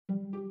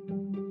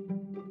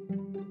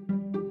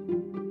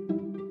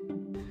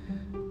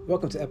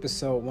Welcome to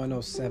episode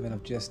 107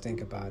 of Just Think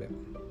About It.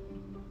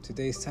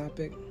 Today's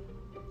topic,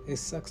 it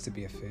sucks to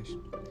be a fish.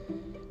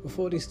 With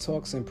all these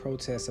talks and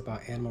protests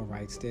about animal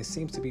rights, there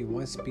seems to be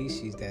one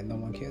species that no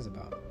one cares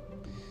about.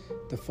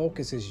 The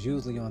focus is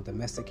usually on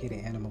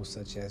domesticated animals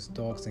such as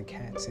dogs and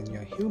cats and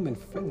your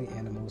human-friendly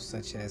animals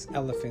such as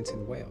elephants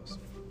and whales.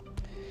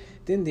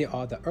 Then there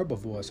are the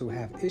herbivores who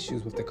have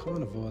issues with the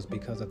carnivores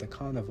because of the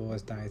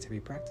carnivores'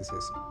 dietary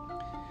practices.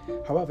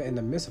 However, in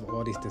the midst of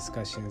all these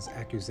discussions,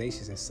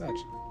 accusations, and such,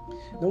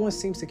 no one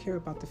seems to care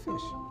about the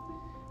fish.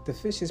 The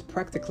fish is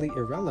practically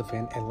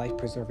irrelevant in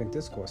life-preserving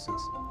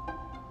discourses.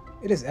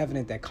 It is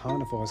evident that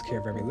carnivores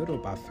care very little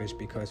about fish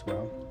because,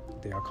 well,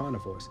 they are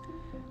carnivores.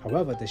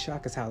 However, the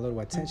shock is how little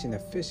attention the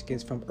fish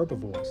gets from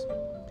herbivores.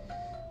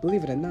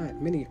 Believe it or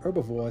not, many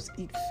herbivores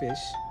eat fish,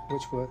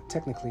 which would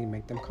technically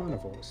make them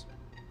carnivores.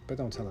 But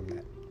don't tell them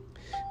that.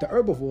 The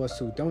herbivores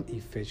who don't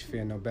eat fish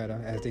fear no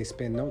better, as they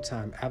spend no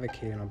time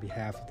advocating on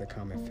behalf of the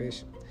common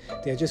fish.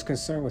 They are just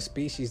concerned with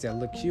species that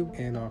look cute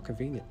and are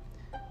convenient.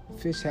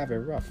 Fish have it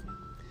rough.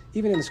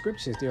 Even in the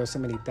scriptures, there are so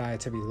many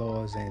dietary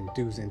laws and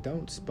do's and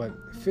don'ts, but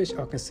fish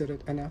are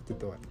considered an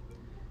afterthought.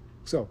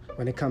 So,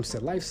 when it comes to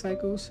life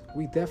cycles,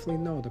 we definitely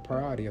know the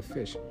priority of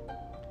fish.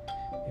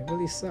 It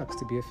really sucks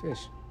to be a fish.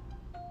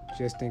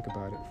 Just think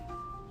about it.